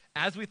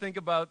as we think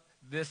about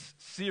this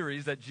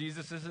series that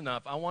Jesus is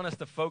enough, I want us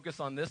to focus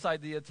on this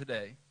idea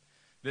today,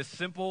 this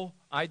simple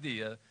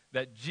idea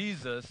that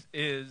Jesus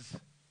is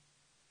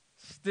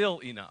still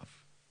enough.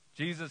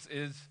 Jesus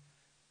is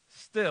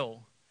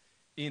still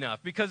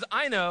enough. Because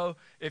I know,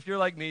 if you're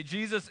like me,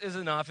 Jesus is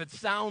enough. It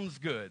sounds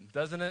good,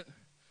 doesn't it?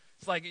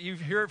 It's like you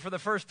hear it for the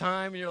first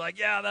time, and you're like,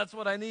 yeah, that's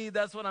what I need.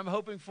 That's what I'm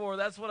hoping for.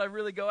 That's what I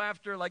really go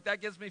after. Like,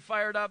 that gets me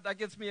fired up. That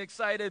gets me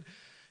excited.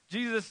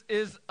 Jesus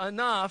is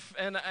enough,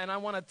 and I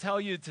want to tell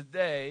you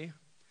today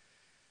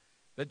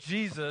that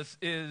Jesus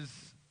is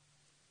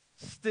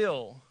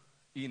still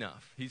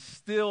enough. He's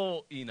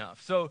still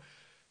enough. So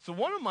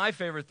one of my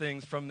favorite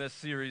things from this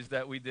series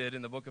that we did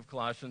in the book of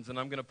Colossians, and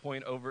I'm going to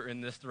point over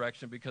in this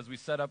direction because we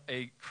set up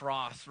a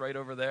cross right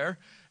over there,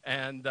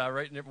 and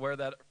right near where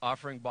that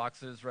offering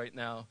box is right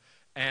now.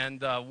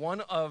 And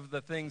one of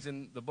the things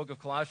in the book of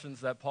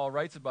Colossians that Paul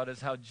writes about is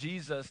how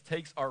Jesus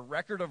takes our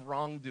record of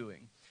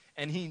wrongdoing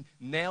and he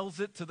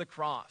nails it to the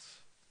cross.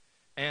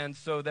 And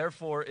so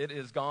therefore it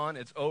is gone,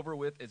 it's over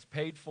with, it's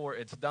paid for,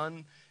 it's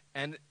done.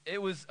 And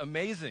it was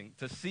amazing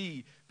to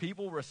see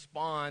people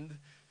respond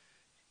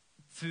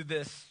to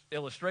this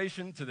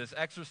illustration, to this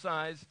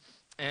exercise.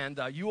 And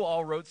you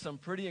all wrote some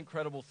pretty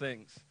incredible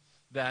things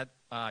that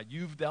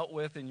you've dealt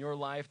with in your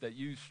life, that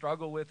you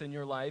struggle with in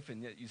your life,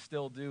 and yet you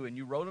still do. And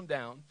you wrote them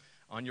down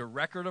on your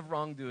record of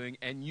wrongdoing,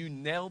 and you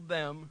nailed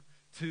them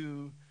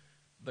to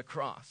the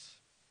cross.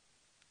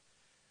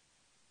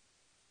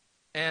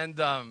 And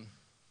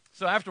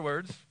so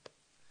afterwards,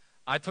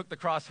 I took the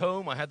cross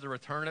home. I had to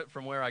return it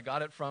from where I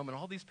got it from, and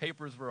all these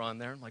papers were on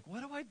there. I'm like,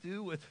 what do I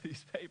do with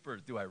these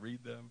papers? Do I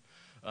read them?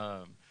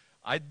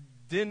 I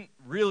didn't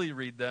really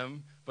read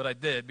them, but I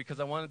did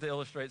because I wanted to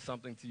illustrate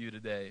something to you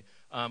today.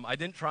 I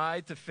didn't try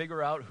to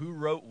figure out who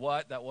wrote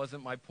what. That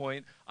wasn't my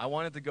point. I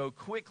wanted to go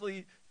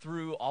quickly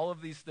through all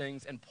of these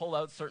things and pull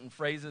out certain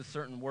phrases,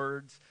 certain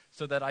words,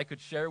 so that I could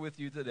share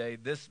with you today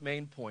this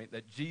main point,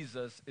 that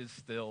Jesus is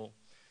still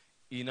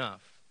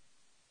enough.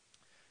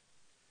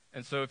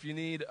 And so if you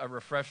need a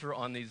refresher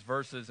on these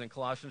verses, in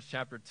Colossians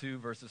chapter 2,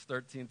 verses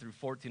 13 through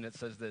 14, it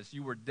says this: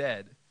 you were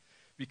dead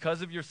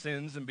because of your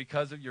sins and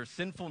because of your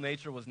sinful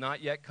nature was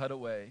not yet cut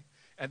away.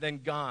 And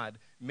then God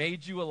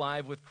made you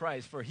alive with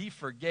Christ, for he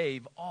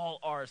forgave all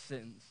our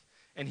sins.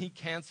 And he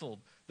canceled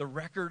the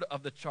record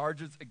of the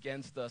charges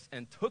against us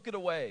and took it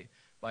away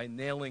by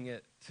nailing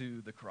it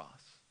to the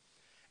cross.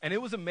 And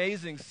it was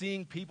amazing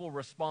seeing people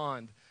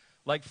respond,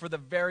 like for the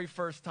very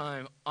first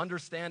time,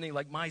 understanding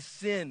like my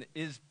sin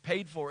is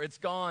paid for, it's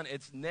gone,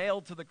 it's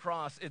nailed to the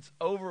cross, it's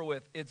over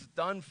with, it's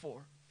done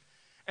for.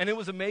 And it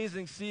was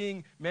amazing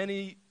seeing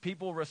many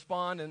people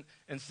respond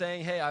and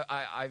saying, hey,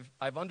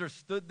 I've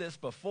understood this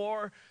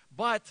before,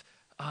 but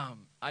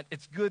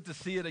it's good to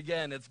see it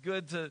again. It's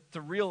good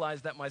to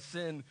realize that my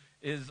sin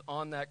is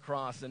on that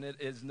cross and it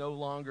is no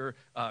longer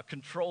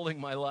controlling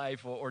my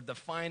life or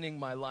defining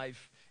my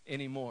life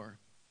anymore.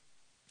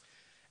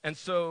 And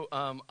so,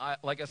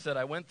 like I said,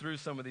 I went through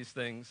some of these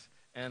things,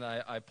 and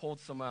I pulled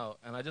some out.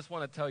 And I just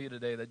want to tell you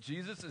today that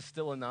Jesus is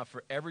still enough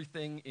for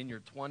everything in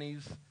your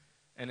 20s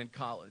and in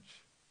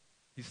college.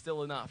 He's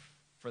still enough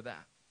for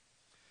that.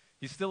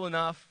 He's still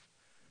enough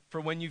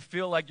for when you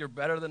feel like you're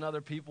better than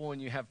other people,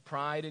 when you have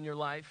pride in your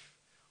life,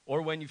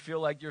 or when you feel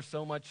like you're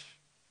so much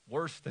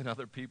worse than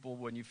other people,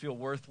 when you feel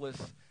worthless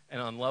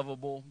and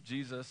unlovable.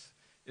 Jesus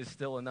is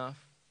still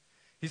enough.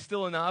 He's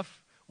still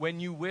enough when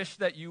you wish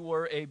that you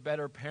were a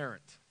better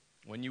parent,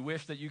 when you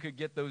wish that you could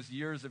get those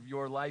years of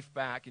your life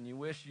back and you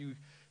wish you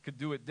could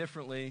do it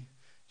differently.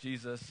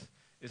 Jesus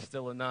is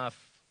still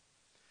enough.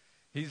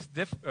 He's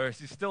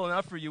still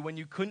enough for you when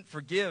you couldn't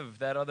forgive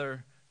that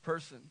other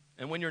person,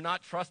 and when you're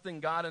not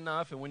trusting God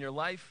enough, and when your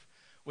life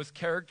was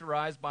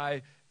characterized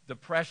by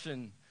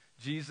depression.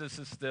 Jesus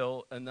is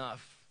still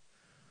enough.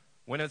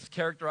 When it's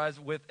characterized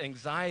with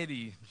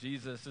anxiety,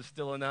 Jesus is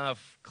still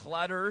enough.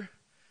 Clutter,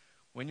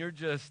 when you're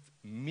just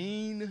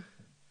mean,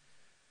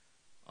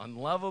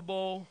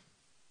 unlovable,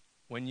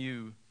 when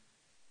you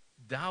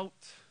doubt,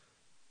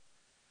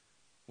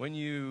 when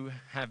you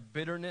have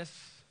bitterness,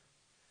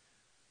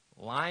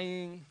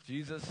 lying,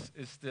 Jesus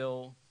is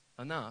still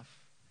enough.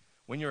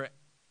 When your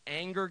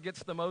anger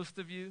gets the most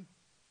of you,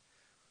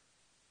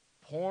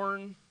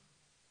 porn,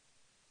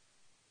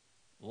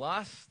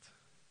 lust,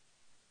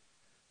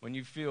 when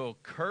you feel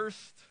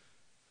cursed,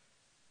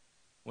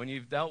 when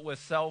you've dealt with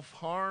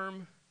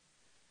self-harm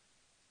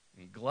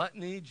and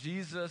gluttony,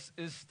 Jesus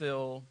is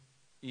still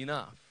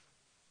enough.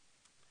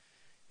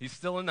 He's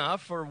still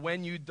enough for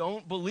when you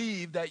don't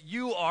believe that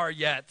you are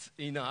yet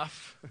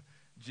enough.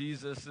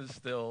 Jesus is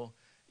still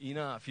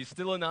enough. He's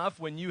still enough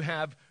when you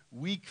have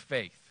weak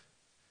faith,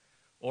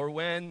 or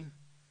when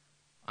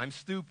I'm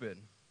stupid,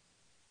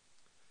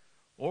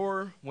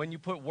 or when you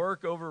put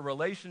work over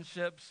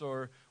relationships,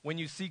 or when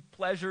you seek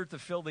pleasure to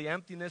fill the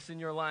emptiness in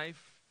your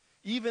life,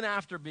 even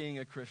after being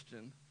a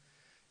Christian.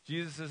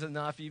 Jesus is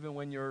enough even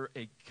when you're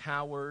a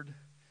coward.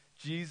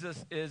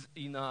 Jesus is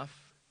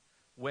enough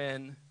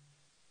when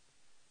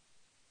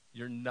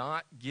you're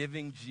not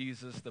giving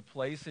Jesus the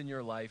place in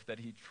your life that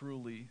he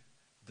truly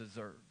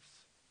deserves.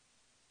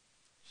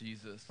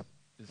 Jesus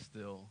is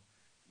still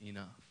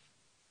enough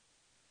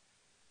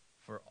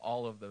for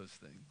all of those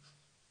things.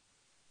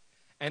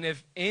 And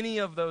if any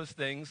of those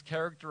things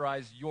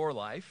characterize your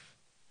life,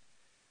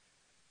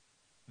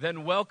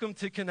 then welcome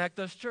to Connect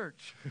Us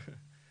Church,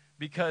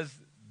 because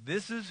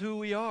this is who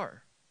we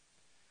are.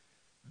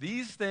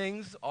 These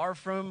things are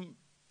from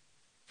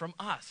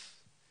us.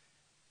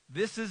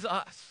 This is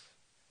us.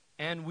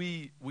 And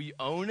we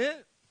own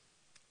it,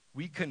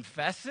 we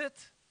confess it,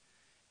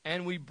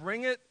 and we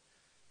bring it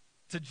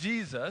to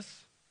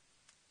Jesus,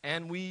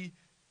 and we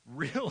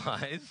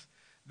realize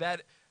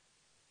that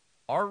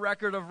our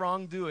record of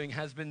wrongdoing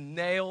has been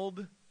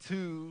nailed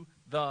to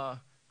the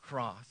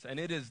cross. And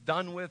it is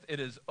done with, it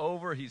is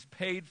over, he's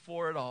paid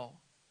for it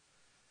all.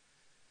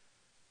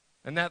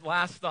 And that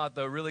last thought,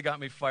 though, really got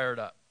me fired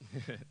up.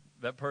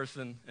 That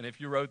person, and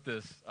if you wrote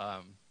this,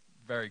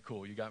 very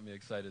cool, you got me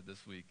excited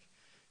this week.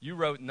 You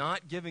wrote,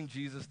 not giving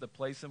Jesus the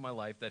place in my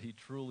life that he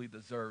truly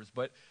deserves.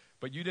 But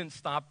you didn't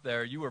stop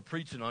there. You were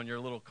preaching on your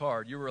little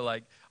card. You were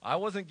like, I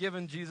wasn't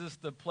giving Jesus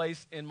the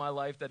place in my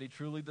life that he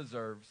truly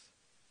deserves.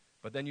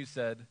 But then you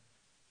said,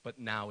 but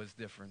now is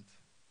different.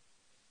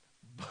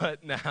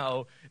 But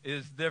now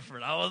is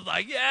different. I was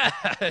like,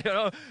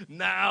 yeah,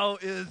 now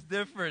is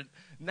different.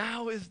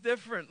 Now is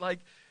different. Like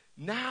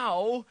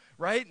now,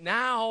 right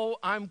now,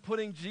 I'm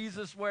putting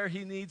Jesus where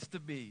he needs to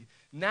be.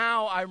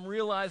 Now I'm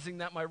realizing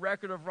that my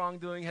record of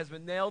wrongdoing has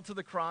been nailed to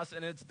the cross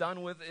and it's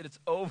done with, it's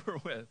over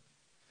with.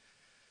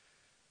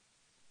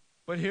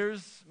 But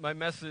here's my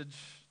message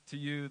to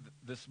you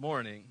this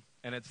morning,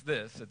 and it's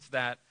this. It's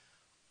that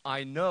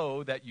I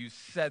know that you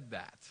said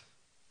that.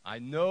 I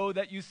know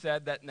that you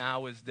said that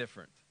now is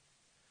different.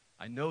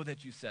 I know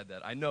that you said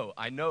that. I know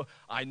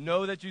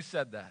that you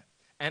said that.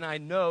 And I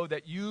know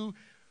that you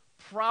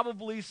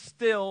probably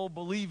still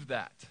believe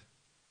that.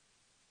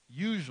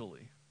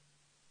 Usually.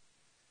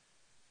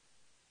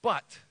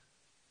 But,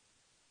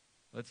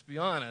 let's be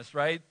honest,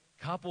 right?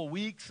 Couple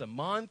weeks, a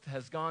month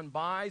has gone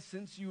by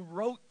since you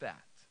wrote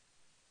that.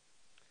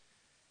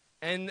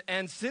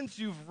 And since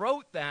you've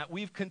wrote that,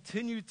 we've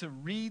continued to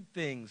read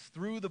things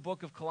through the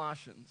book of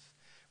Colossians.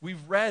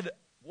 We've read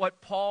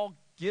what Paul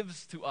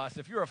gives to us.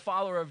 If you're a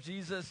follower of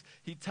Jesus,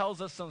 he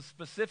tells us some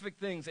specific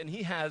things, and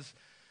he has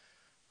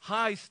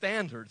high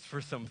standards for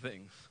some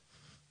things.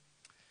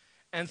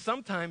 And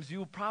sometimes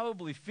you'll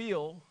probably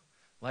feel,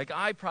 like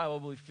I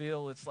probably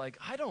feel, it's like,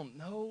 I don't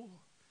know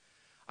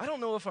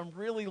if I'm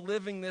really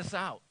living this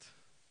out.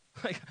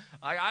 Like,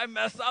 I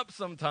mess up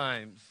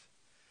sometimes.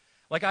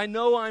 Like, I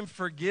know I'm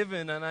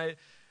forgiven, and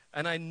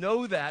I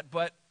know that,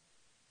 but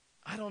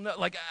I don't know.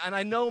 Like, and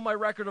I know my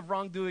record of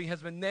wrongdoing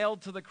has been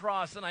nailed to the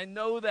cross, and I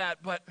know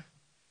that, but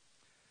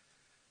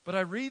I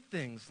read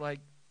things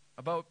like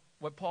about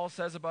what Paul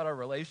says about our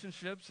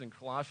relationships in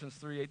Colossians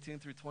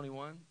 3:18 through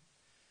 21.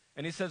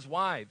 And he says,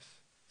 wives,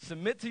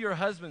 submit to your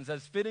husbands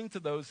as fitting to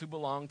those who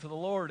belong to the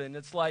Lord. And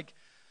it's like,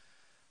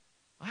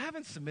 I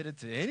haven't submitted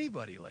to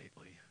anybody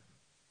lately,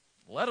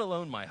 let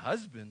alone my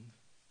husband.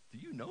 Do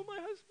you know my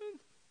husband?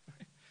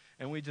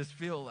 And we just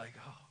feel like,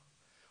 oh.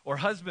 Or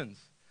husbands,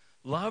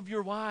 love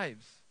your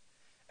wives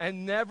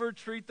and never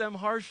treat them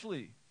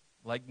harshly.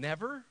 Like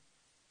never?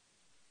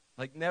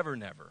 Like never.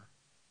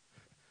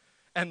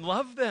 And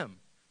love them.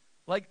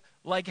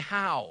 Like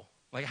how?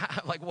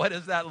 Like what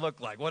does that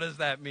look like? What does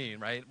that mean,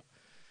 right?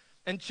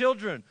 And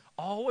children,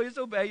 always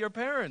obey your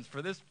parents,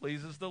 for this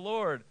pleases the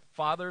Lord.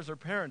 Fathers or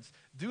parents,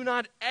 do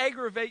not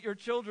aggravate your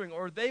children,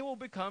 or they will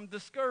become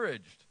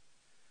discouraged.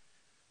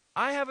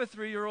 I have a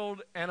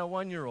 3-year-old and a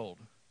 1-year-old.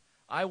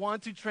 I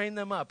want to train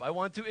them up. I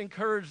want to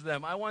encourage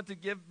them. I want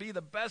to be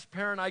the best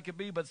parent I could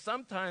be, but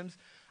sometimes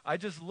I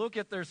just look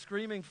at their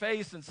screaming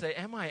face and say,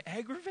 am I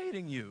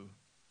aggravating you?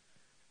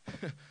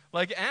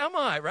 Like, am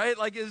I, right?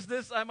 Like,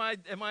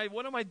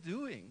 what am I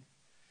doing?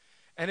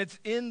 And it's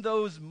in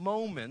those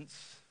moments,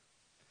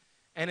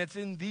 and it's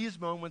in these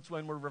moments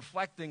when we're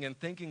reflecting and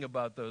thinking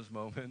about those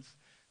moments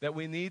that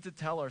we need to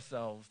tell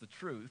ourselves the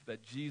truth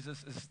that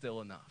Jesus is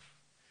still enough.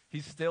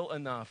 He's still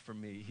enough for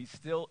me. He's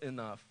still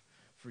enough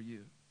for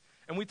you.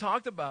 And we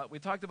talked about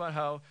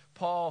how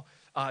Paul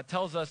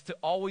tells us to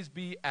always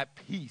be at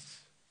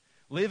peace,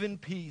 live in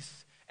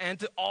peace, and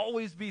to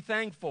always be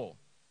thankful.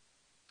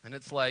 And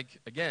it's like,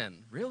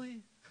 again,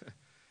 really?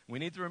 We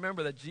need to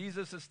remember that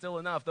Jesus is still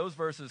enough. Those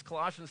verses,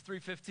 Colossians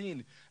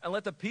 3:15, and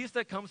let the peace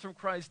that comes from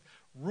Christ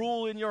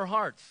rule in your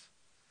hearts.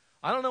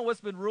 I don't know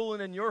what's been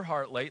ruling in your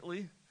heart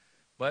lately,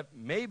 but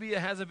maybe it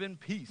hasn't been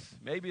peace.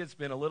 Maybe it's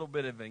been a little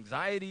bit of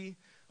anxiety,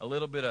 a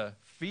little bit of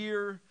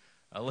fear,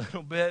 a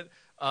little bit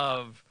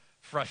of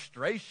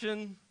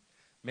frustration.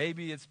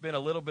 Maybe it's been a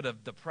little bit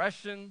of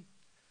depression.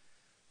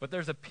 But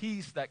there's a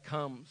peace that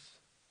comes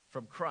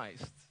from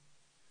Christ.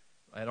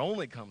 It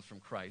only comes from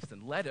Christ,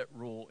 and let it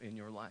rule in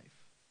your life.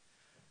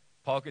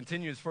 Paul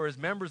continues, for as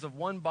members of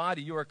one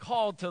body, you are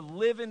called to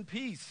live in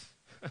peace.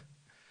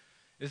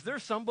 Is there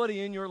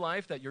somebody in your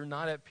life that you're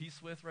not at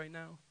peace with right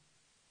now?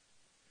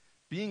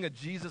 Being a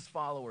Jesus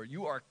follower,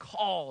 you are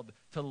called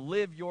to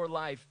live your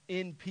life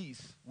in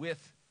peace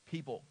with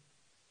people.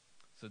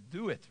 So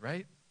do it,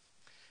 right?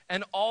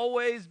 And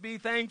always be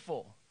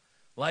thankful.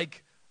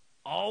 Like,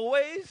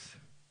 always?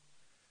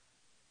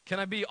 Can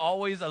I be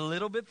always a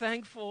little bit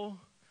thankful?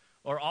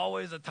 Or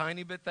always a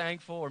tiny bit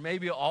thankful? Or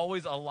maybe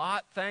always a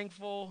lot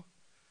thankful?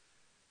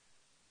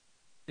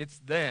 It's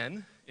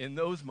then, in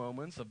those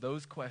moments of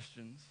those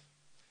questions,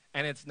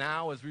 and it's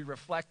now as we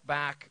reflect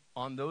back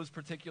on those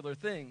particular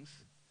things,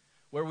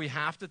 where we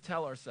have to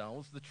tell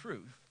ourselves the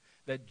truth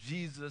that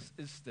Jesus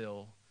is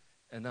still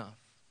enough.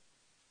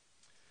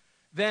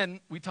 Then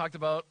we talked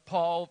about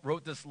Paul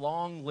wrote this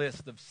long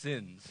list of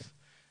sins.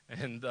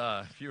 And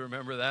if you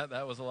remember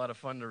that was a lot of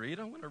fun to read.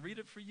 I'm going to read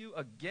it for you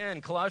again.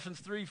 Colossians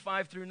 3,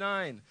 5 through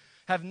 9.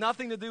 Have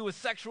nothing to do with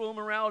sexual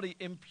immorality,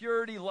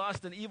 impurity,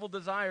 lust, and evil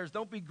desires.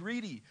 Don't be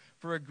greedy,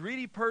 for a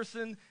greedy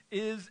person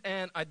is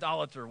an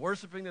idolater,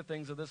 worshiping the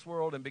things of this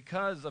world. And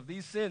because of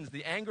these sins,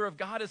 the anger of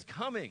God is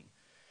coming.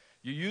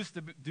 You used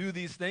to do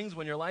these things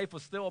when your life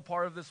was still a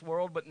part of this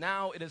world, but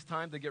now it is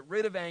time to get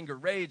rid of anger,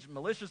 rage,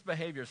 malicious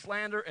behavior,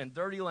 slander, and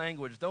dirty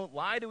language. Don't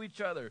lie to each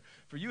other,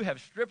 for you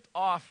have stripped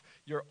off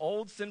your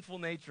old sinful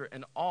nature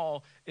and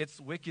all its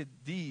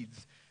wicked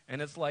deeds.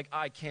 And it's like,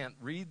 I can't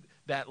read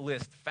that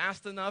list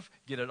fast enough,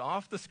 get it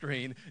off the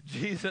screen.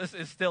 Jesus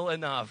is still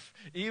enough.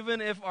 Even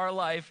if our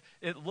life,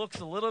 it looks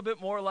a little bit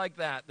more like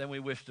that than we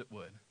wished it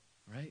would,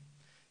 right?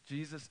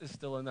 Jesus is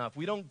still enough.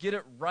 We don't get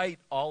it right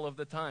all of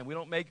the time. We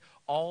don't make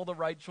all the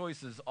right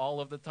choices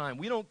all of the time.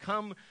 We don't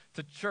come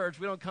to church,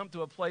 we don't come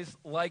to a place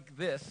like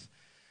this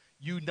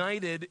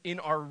united in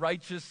our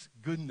righteous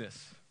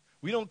goodness.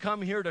 We don't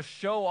come here to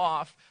show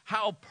off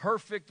how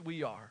perfect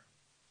we are.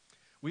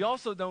 We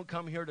also don't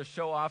come here to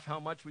show off how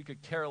much we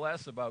could care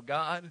less about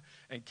God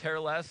and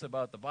care less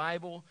about the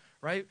Bible,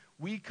 right?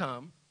 We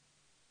come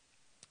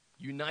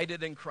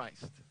united in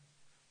Christ,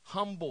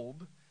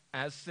 humbled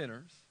as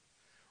sinners,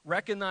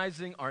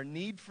 recognizing our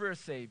need for a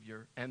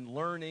Savior and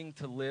learning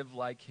to live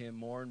like Him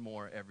more and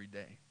more every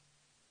day.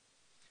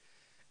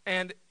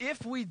 And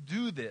if we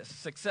do this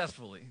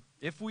successfully,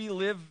 if we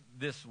live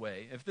this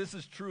way, if this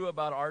is true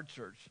about our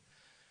church,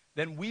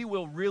 then we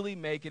will really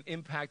make an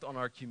impact on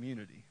our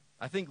community.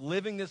 I think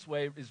living this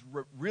way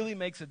really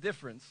makes a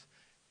difference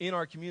in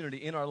our community,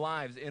 in our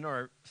lives, in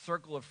our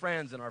circle of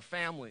friends, in our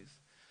families,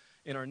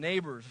 in our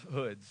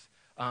neighborhoods.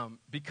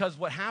 Because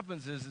what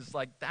happens is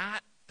like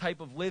that type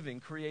of living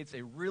creates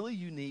a really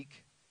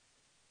unique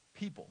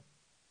people,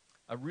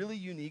 a really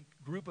unique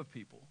group of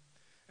people.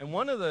 And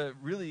one of the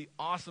really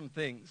awesome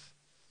things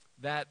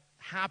that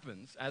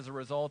happens as a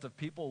result of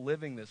people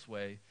living this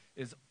way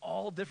is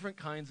all different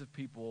kinds of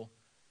people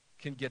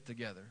can get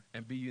together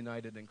and be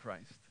united in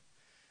Christ.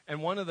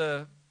 And one of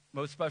the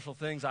most special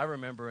things I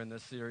remember in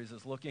this series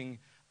is looking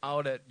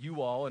out at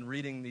you all and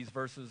reading these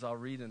verses I'll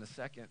read in a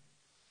second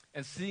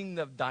and seeing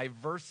the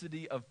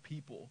diversity of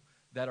people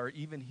that are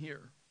even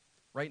here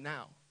right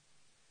now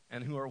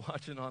and who are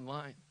watching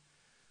online.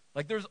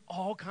 Like there's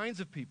all kinds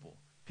of people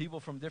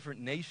from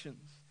different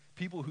nations,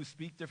 people who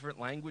speak different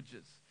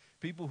languages,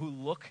 people who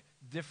look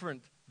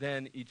different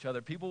than each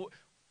other, people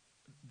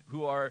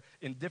who are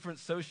in different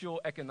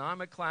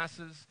socioeconomic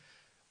classes,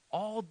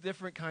 all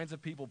different kinds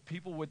of people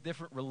with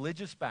different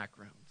religious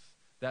backgrounds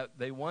that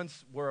they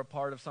once were a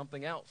part of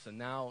something else and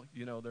now,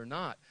 they're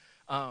not.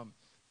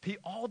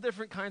 All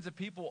different kinds of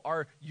people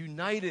are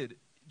united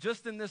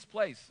just in this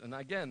place. And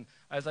again,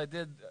 as I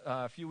did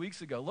a few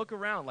weeks ago, look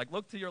around,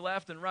 look to your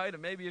left and right,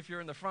 and maybe if you're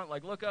in the front,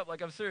 look up,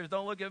 I'm serious,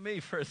 don't look at me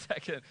for a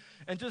second.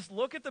 And just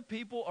look at the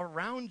people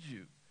around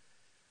you.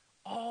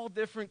 All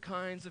different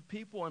kinds of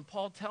people. And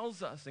Paul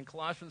tells us in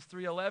Colossians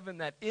 3:11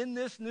 that in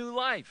this new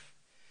life,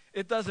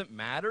 it doesn't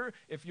matter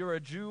if you're a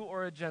Jew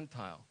or a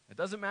Gentile. It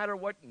doesn't matter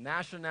what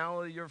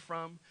nationality you're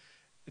from.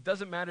 It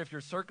doesn't matter if you're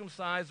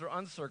circumcised or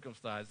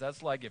uncircumcised.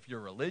 That's like if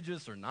you're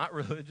religious or not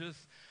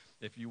religious.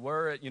 If you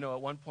were, at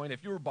one point,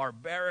 if you were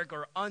barbaric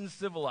or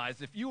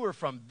uncivilized, if you were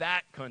from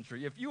that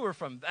country, if you were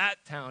from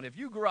that town, if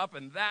you grew up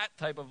in that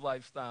type of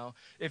lifestyle,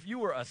 if you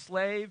were a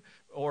slave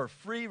or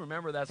free,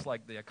 remember that's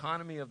like the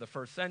economy of the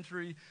first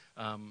century,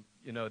 the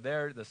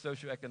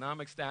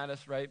socioeconomic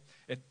status, right?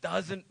 It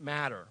doesn't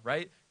matter,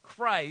 right?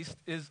 Christ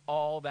is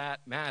all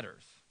that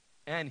matters,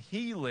 and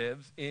He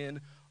lives in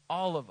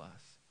all of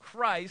us.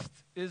 Christ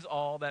is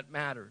all that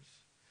matters.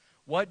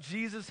 What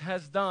Jesus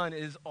has done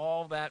is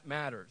all that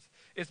matters.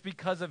 It's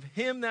because of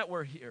Him that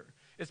we're here.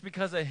 It's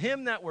because of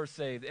Him that we're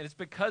saved. And it's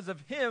because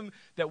of Him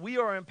that we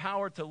are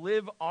empowered to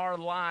live our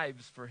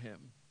lives for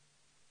Him.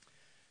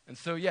 And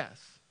so, yes,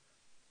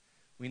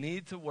 we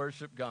need to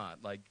worship God,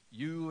 like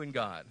you and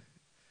God.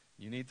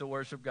 You need to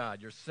worship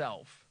God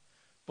yourself.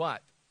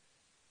 But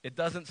it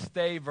doesn't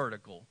stay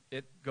vertical.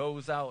 It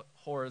goes out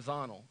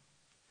horizontal.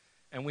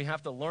 And we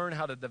have to learn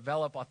how to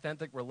develop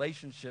authentic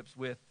relationships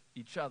with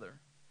each other.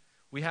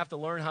 We have to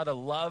learn how to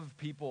love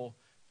people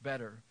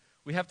better.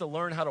 We have to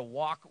learn how to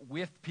walk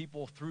with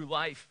people through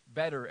life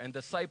better and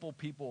disciple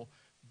people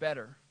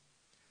better.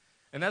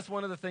 And that's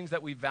one of the things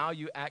that we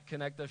value at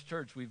Connect Us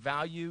Church. We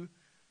value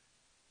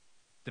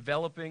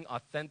developing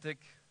authentic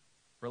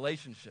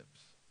relationships.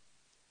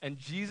 And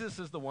Jesus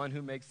is the one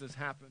who makes this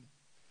happen.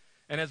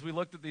 And as we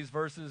looked at these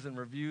verses and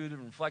reviewed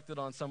and reflected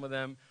on some of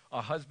them,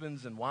 our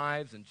husbands and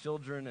wives and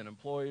children and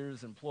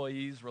employers,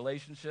 employees,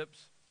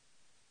 relationships,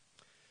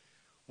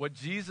 what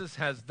Jesus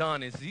has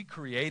done is he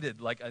created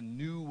like a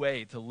new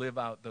way to live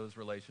out those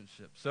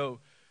relationships. So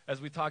as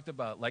we talked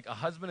about, like a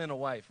husband and a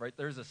wife, right?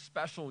 There's a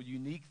special,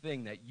 unique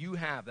thing that you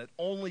have, that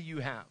only you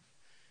have.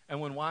 And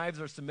when wives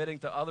are submitting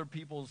to other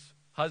people's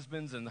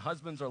husbands and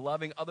husbands are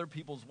loving other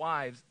people's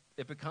wives,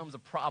 it becomes a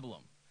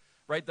problem,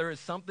 right? There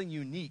is something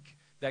unique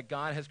that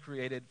God has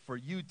created for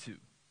you two.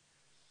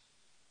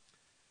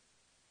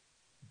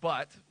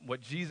 But what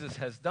Jesus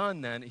has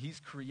done then, he's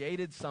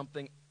created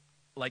something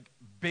like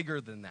bigger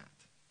than that.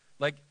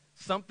 Like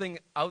something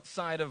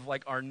outside of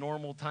like our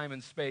normal time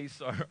and space,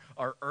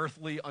 our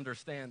earthly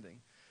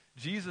understanding.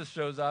 Jesus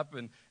shows up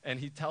and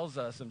he tells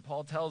us, and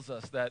Paul tells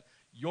us that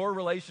your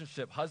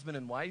relationship, husband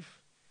and wife,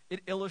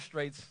 it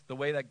illustrates the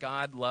way that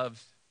God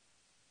loves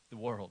the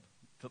world,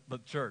 the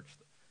church,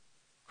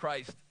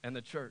 Christ and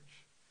the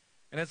church.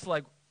 And it's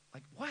like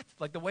what?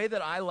 Like the way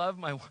that I love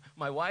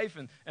my wife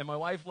and my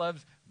wife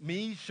loves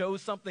me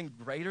shows something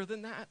greater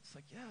than that? It's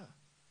like, yeah.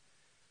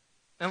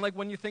 And like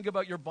when you think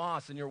about your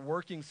boss and your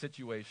working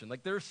situation,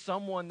 like there's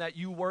someone that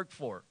you work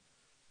for.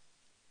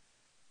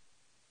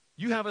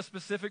 You have a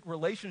specific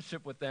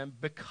relationship with them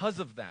because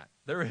of that.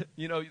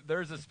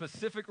 There's a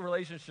specific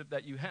relationship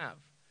that you have.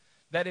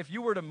 That if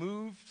you were to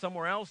move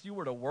somewhere else, you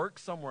were to work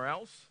somewhere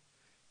else,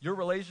 your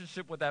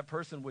relationship with that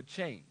person would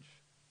change.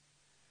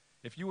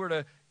 If you were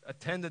to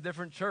attend a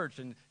different church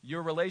and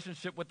your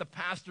relationship with the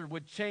pastor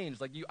would change,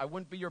 like I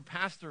wouldn't be your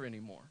pastor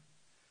anymore.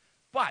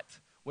 But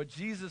what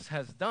Jesus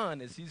has done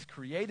is he's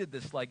created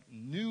this like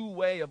new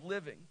way of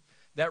living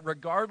that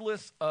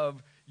regardless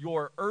of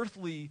your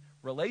earthly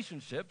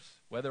relationships,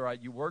 whether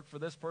you work for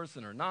this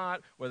person or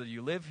not, whether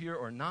you live here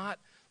or not,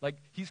 like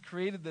he's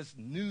created this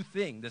new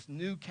thing, this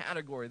new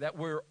category that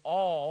we're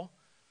all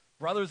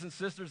brothers and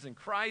sisters in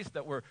Christ,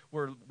 that we're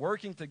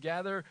working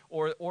together,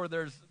 or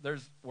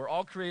we're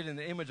all created in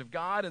the image of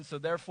God, and so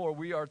therefore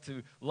we are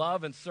to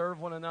love and serve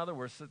one another.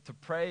 We're to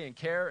pray and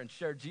care and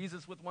share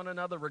Jesus with one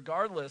another,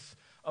 regardless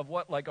of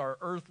what like our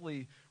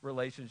earthly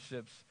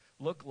relationships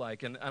look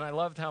like. And I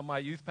loved how my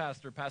youth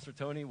pastor, Pastor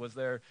Tony, was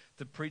there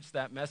to preach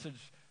that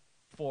message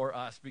for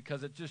us,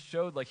 because it just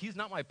showed like he's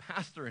not my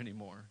pastor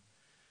anymore,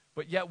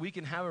 but yet we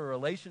can have a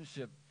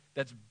relationship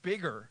that's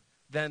bigger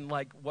than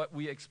like what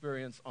we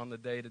experience on the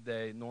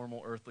day-to-day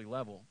normal earthly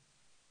level.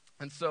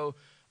 And so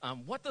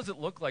what does it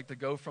look like to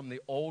go from the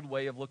old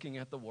way of looking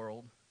at the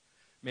world,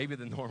 maybe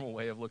the normal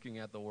way of looking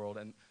at the world,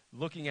 and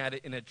looking at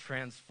it in a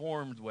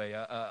transformed way,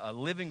 a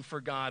living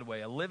for God way,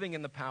 a living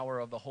in the power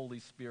of the Holy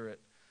Spirit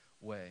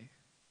way?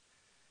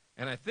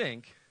 And I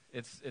think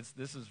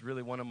this is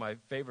really one of my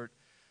favorite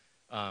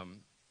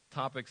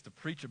topics to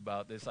preach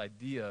about, this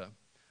idea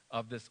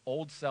of this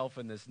old self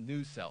and this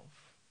new self.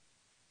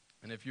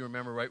 And if you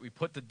remember, right, we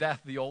put to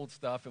death the old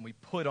stuff and we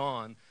put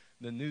on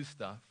the new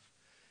stuff.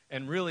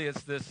 And really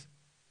it's this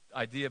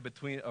idea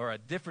a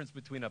difference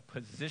between a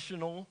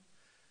positional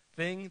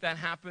thing that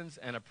happens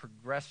and a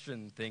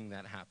progression thing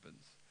that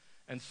happens.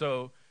 And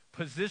so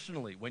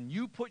positionally, when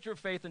you put your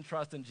faith and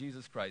trust in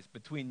Jesus Christ,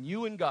 between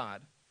you and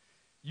God,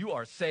 you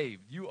are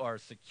saved. You are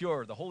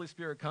secure. The Holy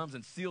Spirit comes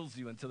and seals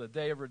you until the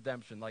day of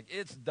redemption. Like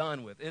it's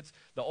done with.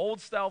 The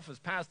old self has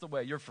passed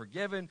away. You're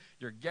forgiven.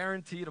 You're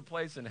guaranteed a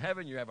place in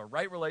heaven. You have a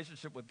right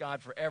relationship with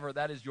God forever.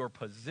 That is your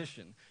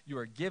position. You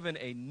are given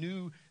a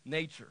new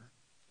nature.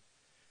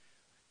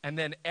 And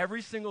then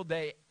every single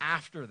day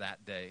after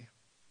that day,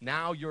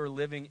 now you're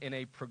living in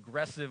a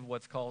progressive,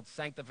 what's called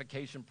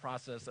sanctification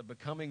process of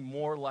becoming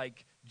more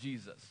like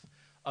Jesus,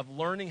 of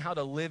learning how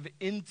to live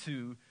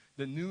into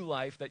the new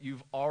life that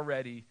you've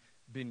already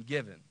been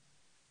given.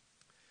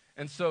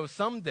 And so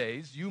some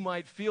days you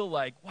might feel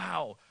like,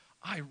 wow,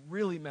 I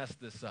really messed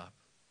this up.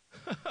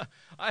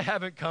 I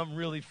haven't come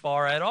really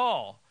far at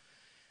all.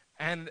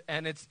 And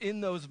it's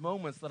in those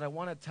moments that I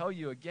want to tell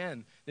you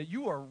again that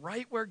you are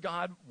right where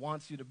God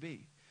wants you to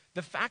be.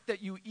 The fact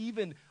that you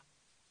even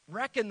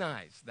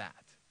recognize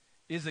that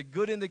is a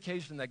good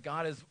indication that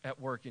God is at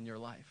work in your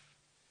life.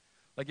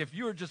 Like if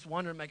you were just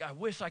wondering, like, I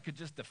wish I could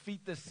just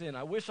defeat this sin.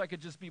 I wish I could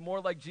just be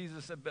more like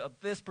Jesus about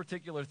this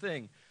particular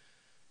thing.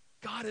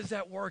 God is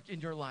at work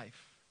in your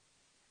life.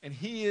 And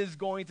he is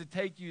going to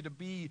take you to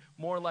be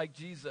more like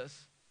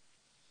Jesus.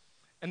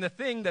 And the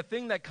thing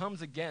that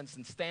comes against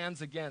and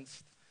stands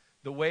against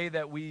the way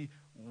that we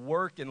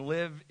work and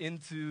live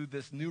into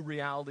this new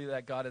reality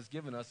that God has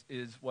given us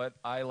is what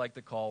I like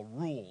to call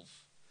rules.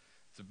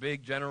 It's a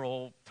big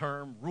general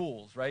term,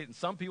 rules, right? And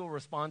some people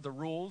respond to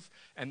rules,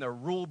 and they're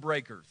rule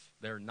breakers.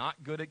 They're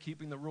not good at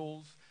keeping the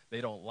rules. They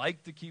don't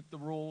like to keep the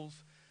rules,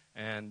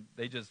 and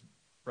they just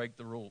break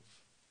the rules.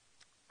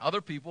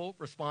 Other people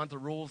respond to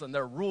rules, and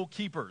they're rule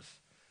keepers.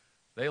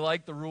 They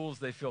like the rules.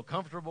 They feel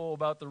comfortable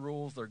about the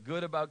rules. They're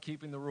good about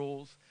keeping the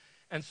rules.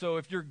 And so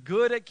if you're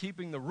good at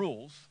keeping the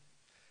rules,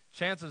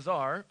 chances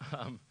are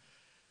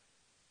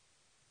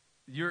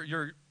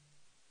you're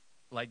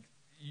like,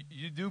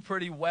 you do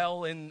pretty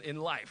well in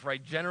life,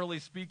 right? Generally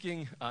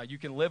speaking, you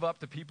can live up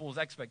to people's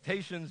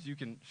expectations. You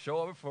can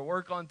show up for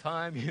work on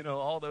time,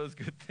 all those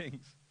good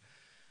things.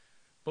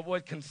 But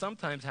what can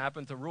sometimes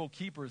happen to rule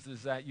keepers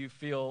is that you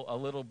feel a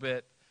little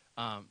bit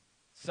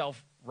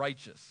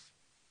self-righteous.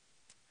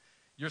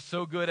 You're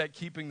so good at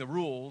keeping the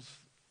rules,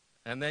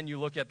 and then you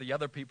look at the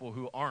other people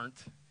who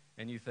aren't,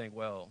 and you think,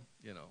 well.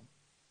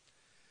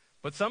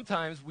 But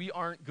sometimes we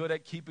aren't good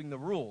at keeping the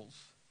rules,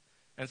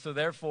 and so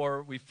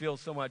therefore we feel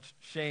so much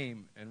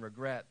shame and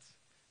regret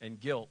and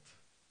guilt.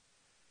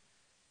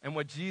 And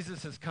what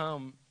Jesus has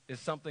come is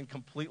something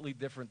completely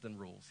different than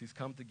rules. He's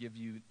come to give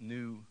you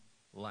new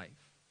life.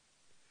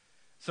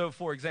 So,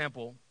 for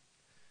example,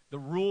 the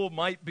rule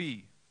might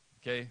be,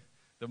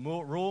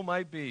 rule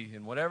might be,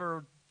 in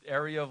whatever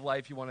area of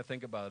life you want to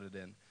think about it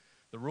in,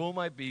 the rule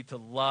might be to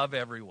love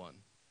everyone.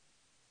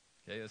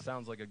 Okay, it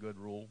sounds like a good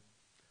rule.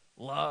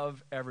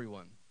 Love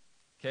everyone.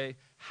 Okay,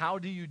 how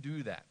do you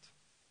do that?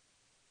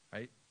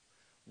 Right?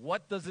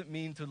 What does it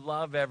mean to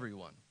love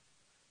everyone?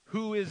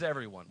 Who is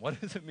everyone? What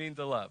does it mean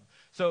to love?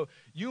 So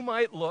you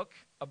might look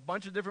a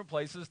bunch of different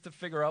places to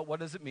figure out what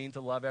does it mean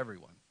to love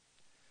everyone.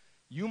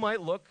 You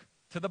might look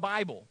to the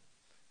Bible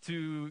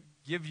to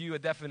give you a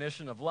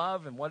definition of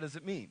love and what does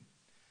it mean.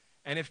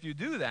 And if you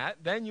do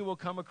that, then you will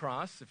come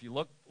across, if you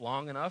look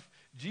long enough,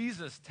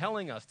 Jesus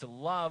telling us to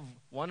love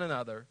one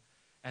another,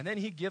 and then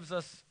he gives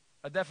us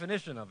a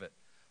definition of it,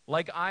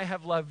 like I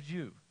have loved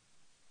you.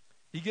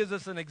 He gives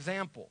us an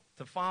example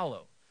to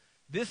follow.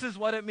 This is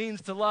what it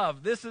means to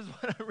love. This is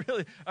what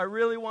I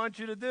really want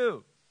you to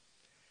do.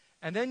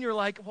 And then you're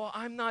like, well,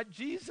 I'm not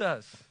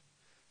Jesus.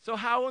 So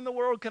how in the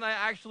world can I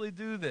actually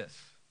do this?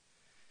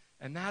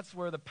 And that's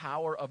where the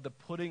power of the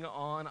putting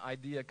on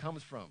idea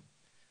comes from.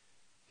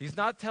 He's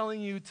not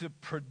telling you to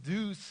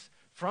produce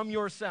from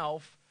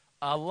yourself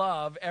a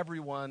love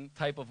everyone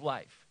type of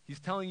life. He's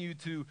telling you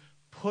to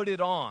put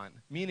it on,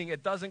 meaning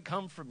it doesn't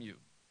come from you.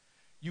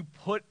 You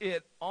put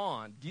it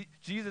on.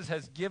 Jesus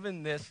has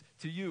given this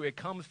to you. It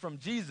comes from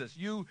Jesus.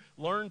 You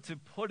learn to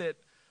put it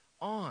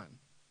on.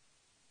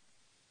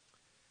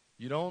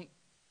 You don't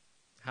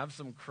have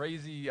some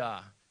crazy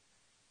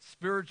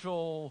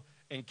spiritual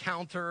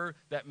encounter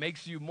that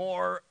makes you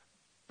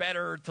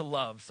better to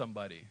love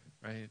somebody,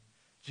 right?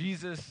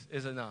 Jesus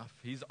is enough.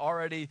 He's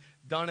already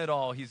done it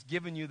all. He's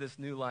given you this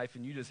new life,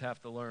 and you just have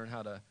to learn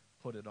how to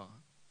put it on.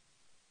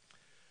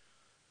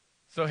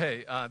 So,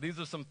 hey, these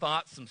are some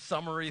thoughts, some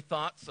summary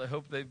thoughts. I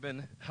hope they've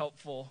been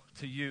helpful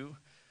to you,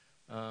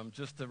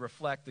 just to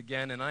reflect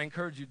again. And I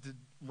encourage you to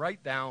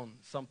write down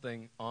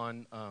something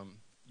on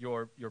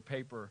your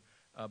paper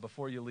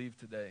before you leave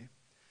today.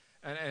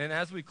 And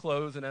as we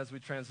close and as we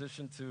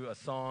transition to a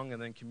song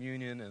and then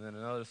communion and then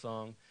another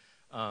song,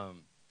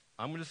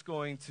 I'm just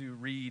going to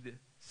read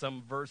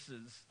some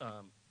verses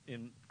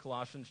in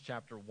Colossians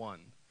chapter 1.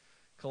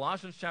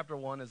 Colossians chapter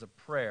 1 is a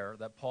prayer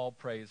that Paul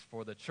prays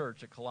for the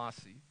church at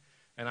Colossae.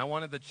 And I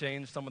wanted to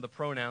change some of the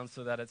pronouns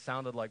so that it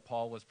sounded like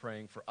Paul was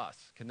praying for us,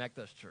 Connect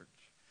Us Church.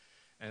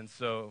 And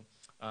so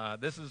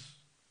this is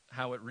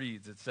how it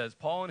reads. It says,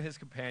 Paul and his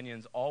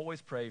companions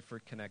always pray for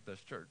Connect Us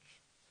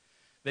Church.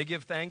 They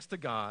give thanks to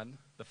God,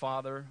 the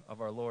Father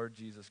of our Lord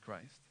Jesus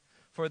Christ.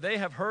 For they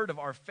have heard of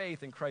our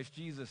faith in Christ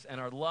Jesus and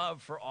our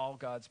love for all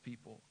God's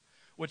people,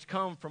 which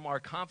come from our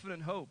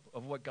confident hope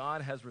of what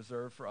God has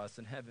reserved for us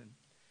in heaven.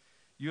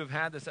 You have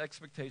had this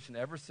expectation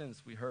ever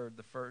since we heard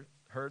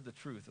the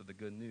truth of the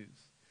good news.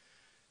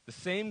 The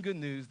same good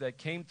news that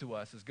came to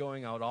us is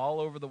going out all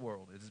over the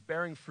world. It is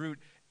bearing fruit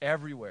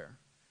everywhere,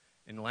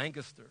 in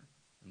Lancaster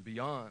and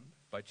beyond,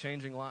 by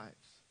changing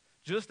lives.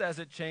 Just as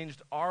it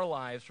changed our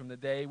lives from the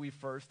day we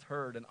first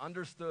heard and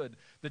understood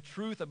the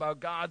truth about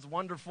God's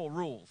wonderful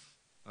rules.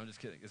 I'm just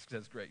kidding. It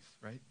says grace,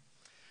 right?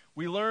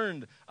 We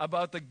learned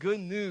about the good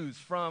news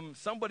from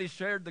somebody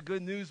shared the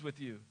good news with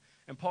you.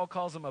 And Paul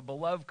calls him a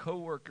beloved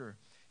coworker.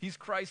 He's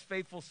Christ's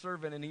faithful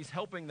servant, and he's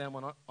helping them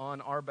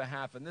on our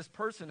behalf. And this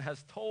person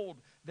has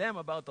told them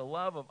about the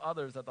love of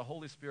others that the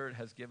Holy Spirit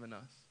has given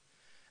us.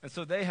 And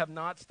so they have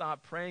not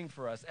stopped praying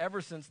for us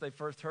ever since they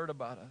first heard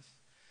about us.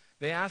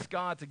 They ask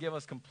God to give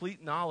us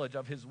complete knowledge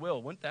of his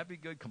will. Wouldn't that be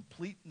good?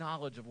 Complete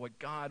knowledge of what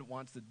God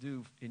wants to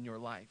do in your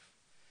life.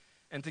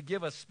 And to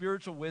give us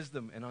spiritual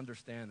wisdom and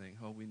understanding.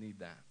 Oh, we need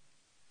that.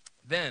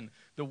 Then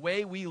the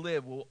way we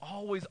live will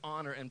always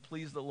honor and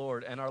please the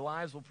Lord, and our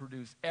lives will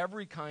produce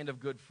every kind of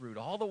good fruit.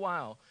 All the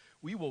while,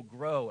 we will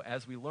grow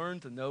as we learn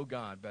to know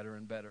God better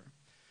and better.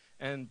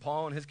 And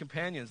Paul and his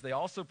companions, they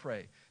also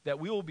pray that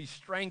we will be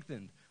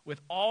strengthened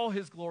with all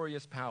his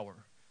glorious power,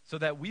 so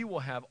that we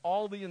will have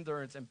all the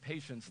endurance and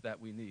patience that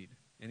we need.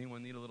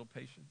 Anyone need a little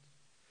patience?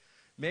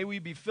 May we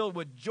be filled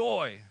with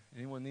joy.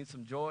 Anyone need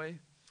some joy?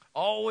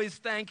 Always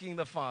thanking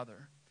the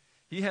Father.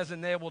 He has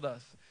enabled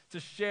us to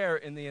share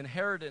in the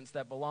inheritance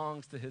that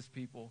belongs to his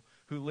people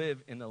who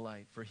live in the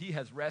light. For he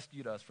has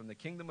rescued us from the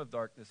kingdom of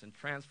darkness and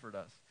transferred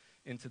us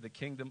into the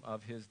kingdom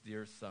of his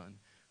dear Son,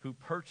 who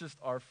purchased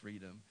our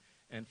freedom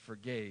and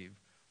forgave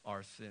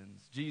our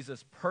sins.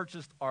 Jesus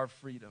purchased our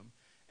freedom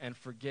and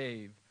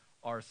forgave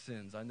our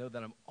sins. I know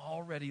that I'm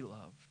already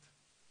loved.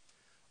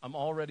 I'm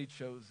already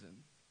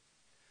chosen.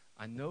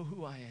 I know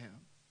who I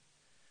am,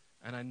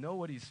 and I know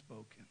what he's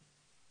spoken,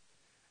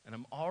 and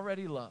I'm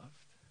already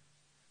loved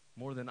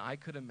more than I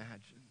could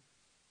imagine.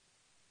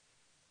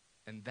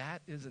 And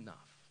that is enough.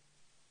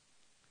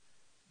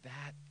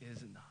 That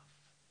is enough.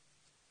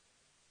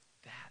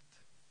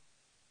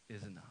 That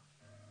is enough.